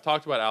Alcantara. I've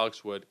talked about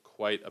Alex Wood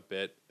quite a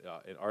bit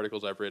in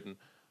articles I've written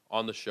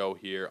on the show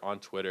here, on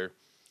Twitter.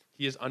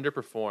 He has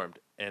underperformed,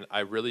 and I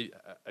really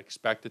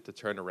expect it to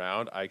turn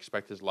around. I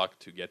expect his luck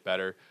to get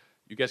better.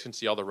 You guys can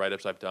see all the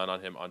write-ups I've done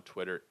on him on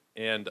Twitter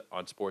and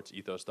on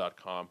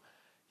sportsethos.com.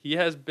 He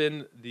has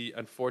been the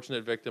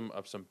unfortunate victim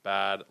of some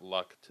bad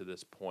luck to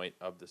this point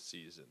of the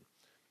season.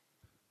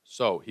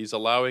 So he's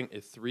allowing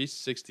a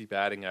 360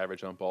 batting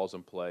average on balls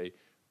in play.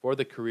 For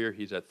the career,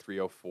 he's at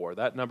 304.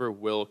 That number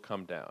will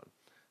come down.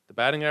 The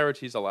batting average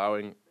he's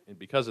allowing, and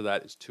because of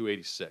that, is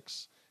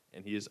 286.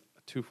 And he is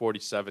a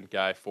 247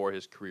 guy for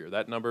his career.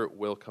 That number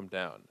will come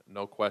down,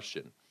 no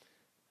question.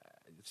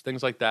 It's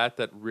things like that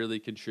that really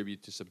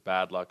contribute to some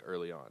bad luck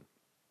early on.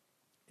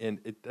 And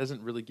it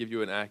doesn't really give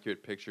you an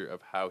accurate picture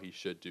of how he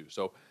should do.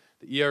 So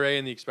the ERA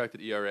and the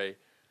expected ERA,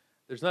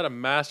 there's not a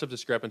massive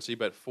discrepancy,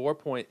 but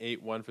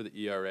 4.81 for the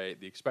ERA.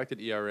 The expected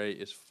ERA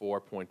is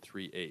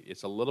 4.38.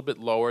 It's a little bit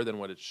lower than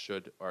what it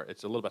should, or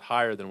it's a little bit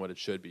higher than what it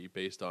should be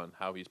based on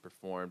how he's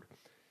performed.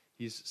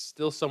 He's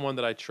still someone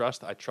that I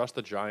trust. I trust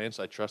the Giants.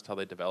 I trust how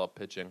they develop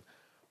pitching.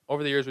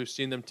 Over the years, we've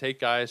seen them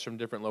take guys from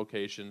different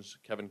locations.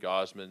 Kevin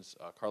Gausman's,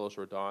 Carlos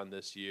Rodon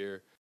this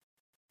year.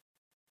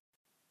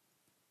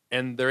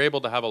 And they're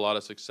able to have a lot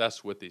of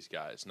success with these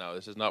guys. Now,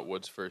 this is not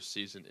Wood's first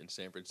season in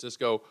San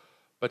Francisco,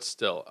 But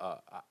still,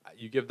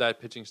 you give that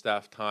pitching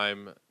staff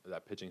time,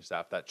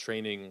 that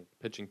training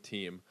pitching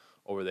team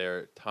over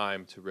there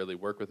time to really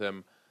work with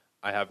him.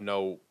 I have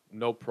no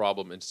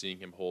problem in seeing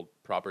him hold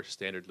proper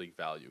standard league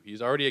value.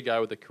 He's already a guy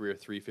with a career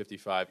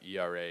 3.55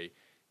 ERA.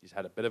 He's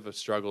had a bit of a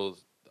struggle.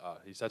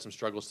 He's had some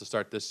struggles to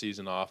start this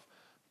season off,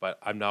 but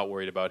I'm not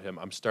worried about him.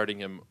 I'm starting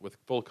him with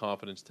full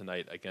confidence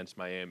tonight against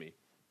Miami.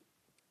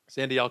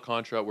 Sandy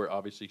Alcantara, we're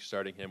obviously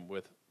starting him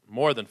with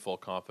more than full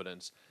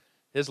confidence.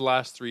 His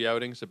last 3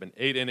 outings have been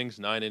 8 innings,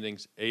 9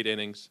 innings, 8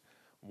 innings,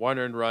 1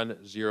 earned run,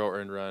 0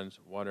 earned runs,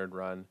 1 earned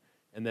run.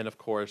 And then, of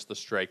course, the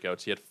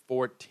strikeouts. He had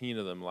 14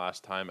 of them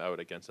last time out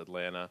against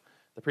Atlanta.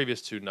 The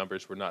previous 2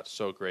 numbers were not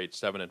so great,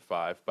 7 and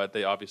 5, but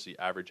they obviously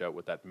average out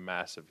with that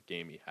massive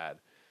game he had.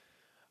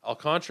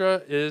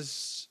 Alcantara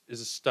is a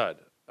stud.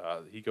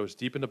 He goes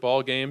deep into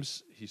ball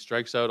games. He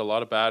strikes out a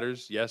lot of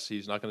batters. Yes,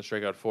 he's not going to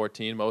strike out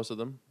 14 most of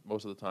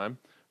the time,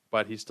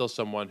 but he's still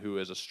someone who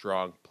is a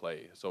strong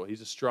play. So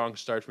he's a strong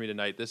start for me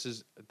tonight. This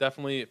is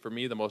definitely, for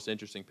me, the most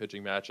interesting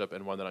pitching matchup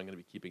and one that I'm going to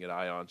be keeping an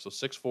eye on. So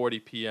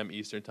 6:40 p.m.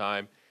 Eastern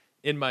Time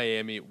in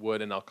Miami,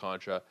 Wood and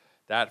Alcantara.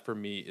 That, for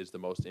me, is the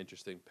most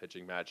interesting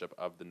pitching matchup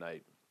of the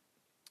night.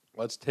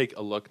 Let's take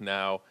a look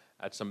now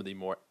at some of the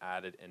more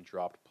added and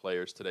dropped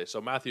players today. So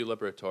Matthew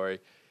Liberatore,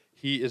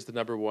 he is the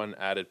number 1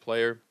 added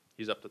player.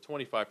 He's up to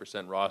 25%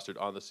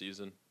 rostered on the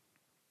season.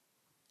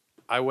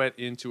 I went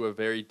into a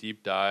very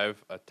deep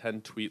dive, a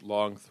 10-tweet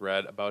long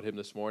thread about him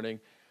this morning.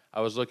 I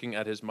was looking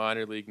at his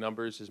minor league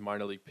numbers, his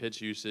minor league pitch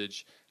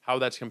usage, how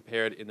that's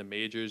compared in the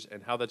majors,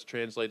 and how that's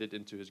translated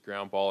into his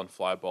ground ball and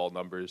fly ball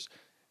numbers.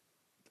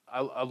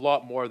 A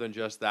lot more than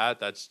just that.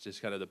 That's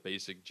just kind of the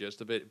basic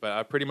gist of it. But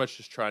I'm pretty much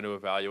just trying to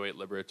evaluate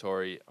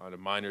Liberatore on a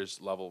minors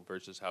level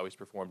versus how he's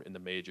performed in the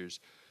majors.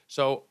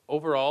 So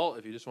overall,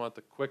 if you just want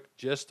the quick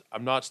gist,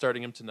 I'm not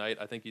starting him tonight.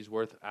 I think he's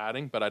worth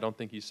adding, but I don't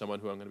think he's someone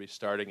who I'm going to be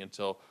starting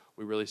until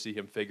we really see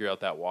him figure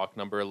out that walk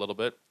number a little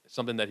bit.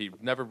 Something that he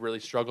never really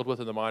struggled with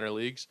in the minor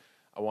leagues.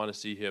 I want to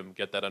see him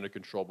get that under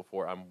control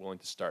before I'm willing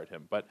to start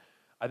him. But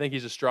I think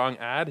he's a strong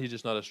add. He's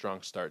just not a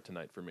strong start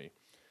tonight for me.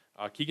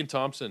 Keegan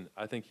Thompson,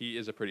 I think he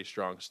is a pretty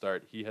strong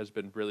start. He has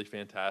been really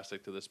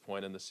fantastic to this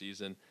point in the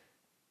season.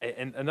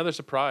 And another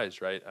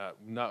surprise, right?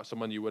 Not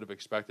someone you would have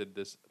expected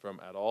this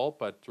from at all,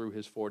 but through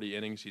his 40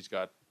 innings, he's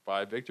got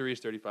 5 victories,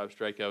 35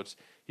 strikeouts.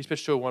 He's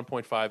pitched to a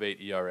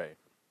 1.58 ERA.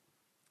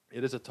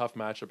 It is a tough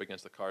matchup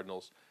against the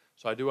Cardinals,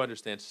 so I do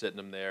understand sitting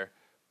him there.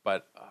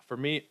 But for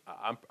me,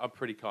 I'm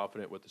pretty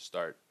confident with the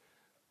start.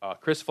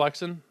 Chris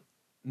Flexen,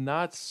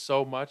 not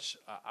so much.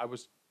 I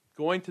was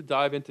going to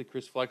dive into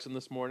Chris Flexen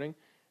this morning,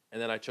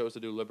 and then I chose to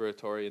do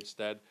Liberatore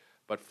instead.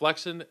 But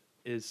Flexen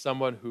is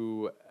someone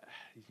who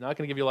he's not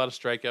going to give you a lot of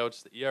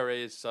strikeouts. The ERA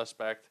is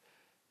suspect.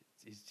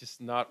 He's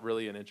just not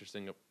really an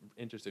interesting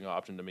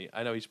option to me.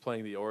 I know he's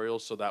playing the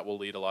Orioles, so that will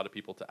lead a lot of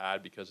people to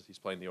add because he's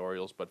playing the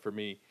Orioles. But for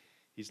me,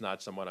 he's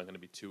not someone I'm going to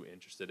be too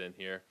interested in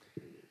here.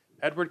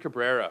 Edward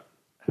Cabrera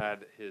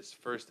had his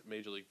first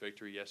Major League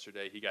victory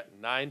yesterday. He got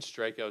 9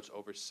 strikeouts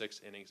over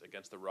 6 innings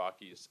against the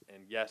Rockies.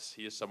 And yes,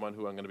 he is someone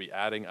who I'm going to be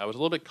adding. I was a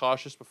little bit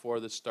cautious before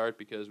this start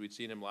because we'd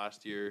seen him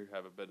last year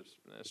have a bit of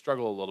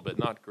struggle a little bit,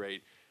 not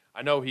great.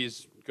 I know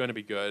he's going to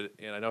be good,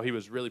 and I know he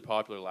was really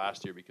popular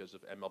last year because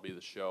of MLB The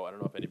Show. I don't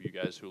know if any of you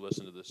guys who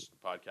listen to this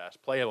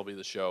podcast play MLB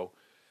The Show.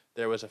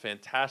 There was a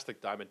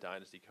fantastic Diamond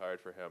Dynasty card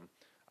for him.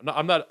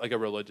 I'm not like a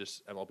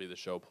religious MLB The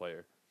Show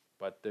player,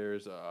 but there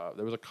was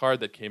a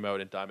card that came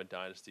out in Diamond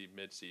Dynasty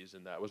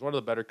midseason that was one of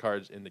the better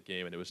cards in the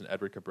game, and it was an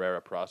Edward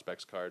Cabrera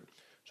prospects card.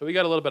 So we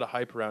got a little bit of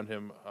hype around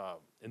him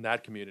in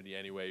that community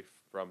anyway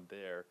from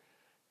there.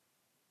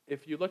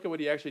 If you look at what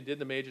he actually did in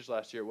the majors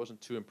last year, it wasn't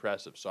too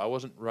impressive. So I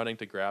wasn't running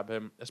to grab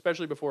him,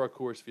 especially before a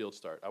Coors Field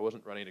start. I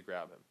wasn't running to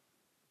grab him.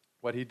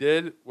 What he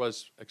did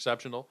was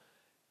exceptional,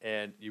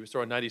 and he was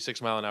throwing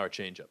 96-mile-an-hour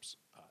changeups.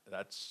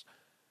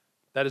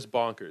 That is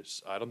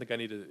bonkers. I don't think I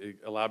need to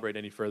elaborate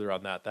any further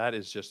on that. That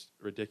is just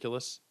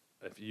ridiculous.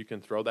 If you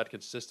can throw that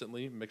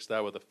consistently, mix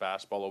that with a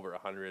fastball over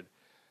 100,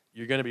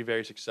 you're going to be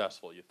very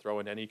successful. You throw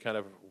in any kind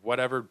of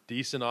whatever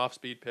decent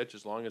off-speed pitch,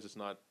 as long as it's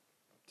not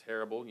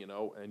terrible,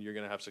 and you're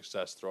going to have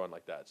success throwing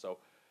like that. So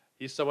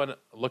he's someone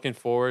looking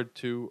forward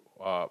to.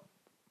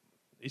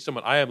 He's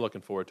someone I am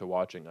looking forward to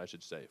watching, I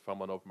should say.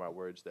 Fumbling over my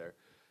words there.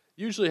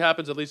 Usually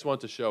happens at least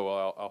once a show.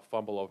 I'll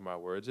fumble over my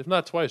words, if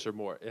not twice or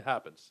more. It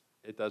happens.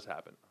 It does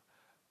happen.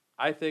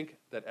 I think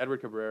that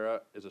Edward Cabrera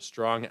is a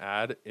strong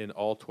add in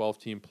all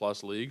 12-team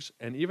plus leagues,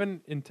 and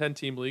even in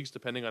 10-team leagues,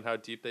 depending on how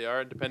deep they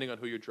are and depending on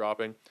who you're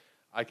dropping,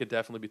 I could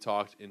definitely be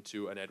talked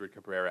into an Edward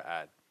Cabrera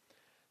add.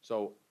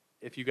 So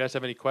if you guys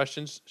have any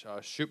questions,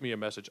 shoot me a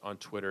message on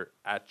Twitter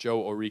at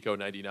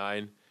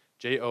JoeOrrico99,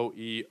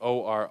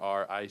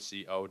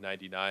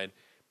 JoeOrrico99.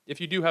 If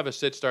you do have a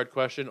sit-start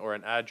question or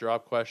an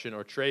add-drop question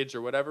or trades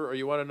or whatever, or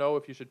you want to know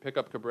if you should pick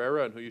up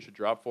Cabrera and who you should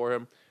drop for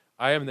him,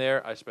 I am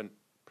there. I spend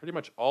pretty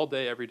much all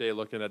day, every day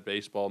looking at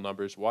baseball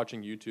numbers,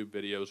 watching YouTube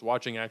videos,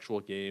 watching actual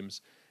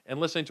games, and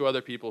listening to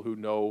other people who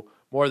know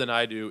more than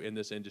I do in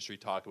this industry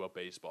talk about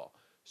baseball.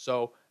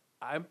 So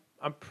I'm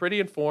I'm pretty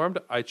informed.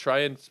 I try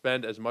and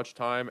spend as much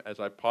time as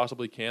I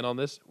possibly can on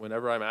this.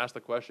 Whenever I'm asked a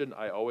question,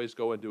 I always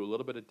go and do a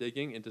little bit of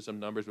digging into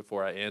some numbers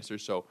before I answer.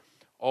 So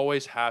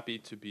always happy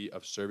to be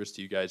of service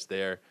to you guys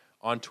there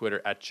on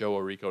Twitter at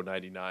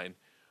JoeOrico99.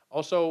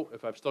 Also,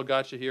 if I've still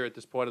got you here at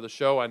this point of the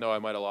show, I know I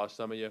might have lost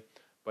some of you,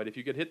 but if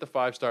you could hit the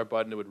 5-star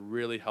button, it would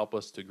really help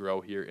us to grow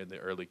here in the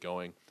early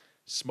going.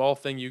 Small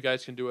thing you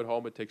guys can do at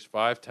home. It takes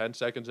 5-10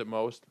 seconds at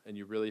most, and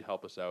you really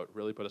help us out.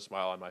 Really put a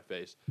smile on my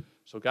face.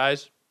 So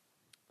guys,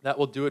 that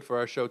will do it for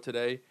our show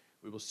today.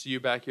 We will see you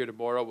back here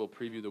tomorrow. We'll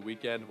preview the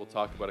weekend. We'll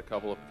talk about a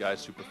couple of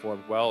guys who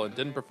performed well and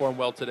didn't perform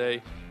well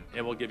today,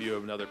 and we'll give you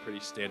another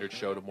pretty standard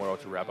show tomorrow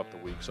to wrap up the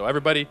week. So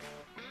everybody,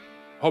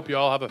 hope you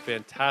all have a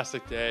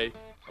fantastic day.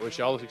 I wish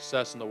you all the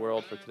success in the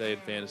world for today in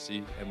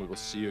fantasy, and we will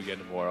see you again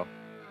tomorrow.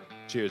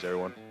 Cheers,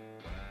 everyone.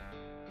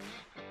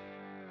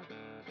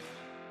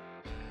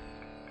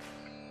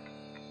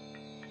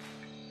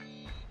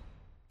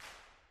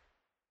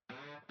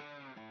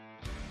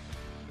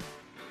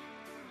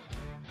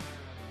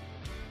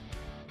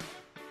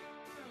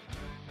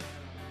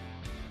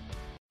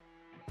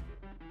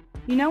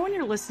 You know when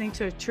you're listening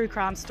to a true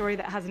crime story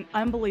that has an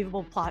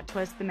unbelievable plot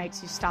twist that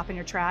makes you stop in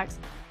your tracks?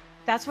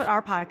 That's what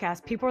our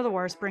podcast, People Are the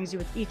Worst, brings you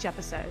with each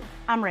episode.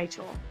 I'm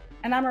Rachel.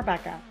 And I'm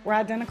Rebecca. We're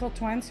identical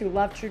twins who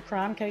love true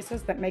crime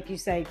cases that make you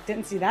say,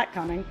 didn't see that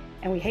coming,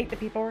 and we hate the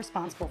people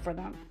responsible for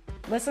them.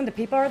 Listen to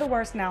People Are the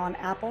Worst now on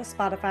Apple,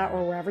 Spotify,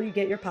 or wherever you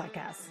get your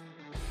podcasts.